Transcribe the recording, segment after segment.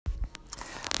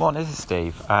Morning, this is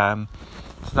Steve. Today I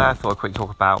thought I'd quickly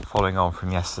talk about following on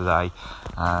from yesterday,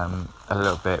 a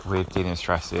little bit with dealing with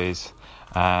stresses,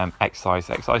 exercise.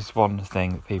 Exercise is one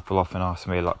thing that people often ask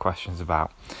me a lot of questions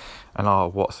about. And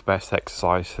what's the best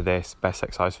exercise for this, best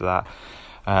exercise for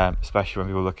that, especially when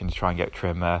people are looking to try and get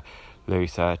trimmer,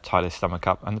 looser, tie their stomach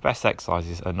up. And the best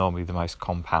exercises are normally the most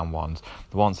compound ones,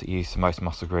 the ones that use the most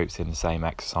muscle groups in the same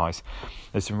exercise.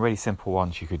 There's some really simple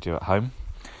ones you could do at home.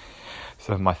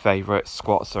 Some of my favourite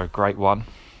squats are a great one.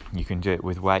 You can do it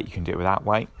with weight, you can do it without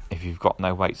weight. If you've got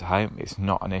no weights at home, it's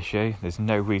not an issue. There's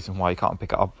no reason why you can't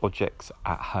pick up objects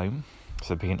at home.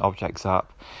 So picking objects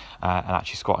up and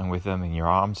actually squatting with them in your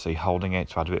arms, so you're holding it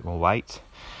to add a bit more weight.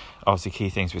 Obviously, key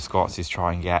things with squats is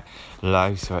try and get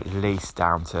low, so at least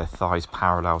down to thighs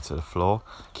parallel to the floor.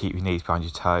 Keep your knees behind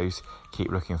your toes,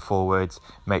 keep looking forwards,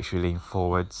 make sure you lean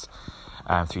forwards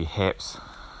through your hips.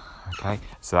 Okay,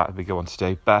 so that would be a good one to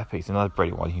do. Burpees, another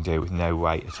brilliant one you can do with no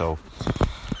weight at all.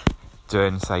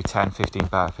 Doing, say, 10-15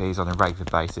 burpees on a regular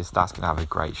basis, that's going to have a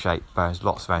great shape, burns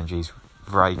lots of energy,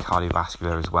 very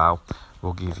cardiovascular as well.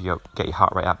 Will get your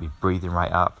heart rate up, your breathing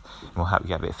rate up, and will help you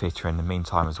get a bit fitter in the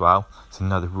meantime as well. It's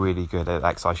another really good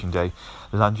exercise you can do.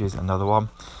 Lunges, another one.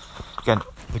 Again,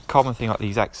 the common thing about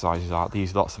these exercises are they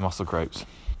use lots of muscle groups.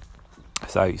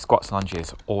 So squats,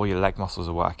 lunges, all your leg muscles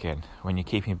are working. When you're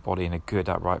keeping your body in a good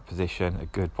upright position, a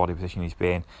good body position you need to be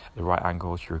in, at the right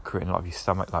angles, you're recruiting a lot of your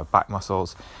stomach, like back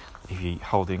muscles. If you're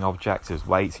holding objects as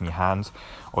weights in your hands,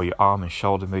 or your arm and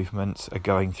shoulder movements are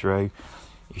going through.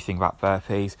 If you think about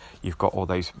burpees, you've got all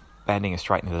those bending and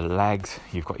straightening of the legs.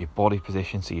 You've got your body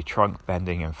position, so your trunk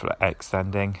bending and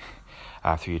extending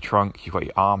through your trunk. You've got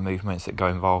your arm movements that go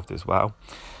involved as well.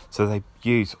 So they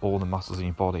use all the muscles in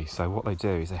your body. So what they do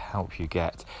is they help you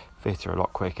get fitter a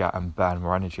lot quicker and burn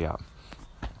more energy up.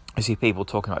 I see people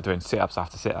talking about doing sit-ups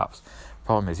after sit-ups.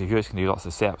 Problem is, if you're just going to do lots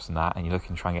of sit-ups and that, and you're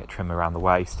looking to try and get trim around the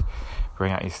waist,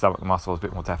 bring out your stomach muscles, a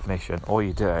bit more definition, all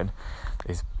you're doing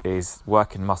is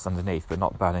working muscle underneath, but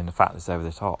not burning the fat that's over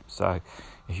the top. So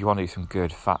if you want to do some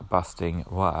good fat-busting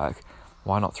work,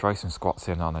 why not throw some squats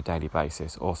in on a daily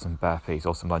basis, or some burpees,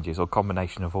 or some lunges, or a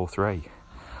combination of all three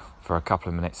for a couple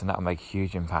of minutes, and that'll make a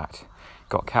huge impact.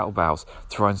 Got kettlebells,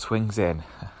 throwing swings in.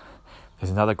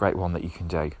 There's another great one that you can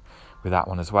do with that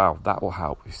one as well. That will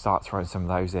help. You start throwing some of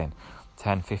those in,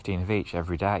 10, 15 of each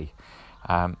every day.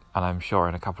 And I'm sure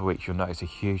in a couple of weeks you'll notice a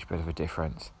huge bit of a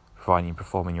difference, providing you're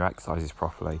performing your exercises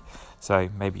properly. So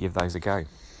maybe give those a go.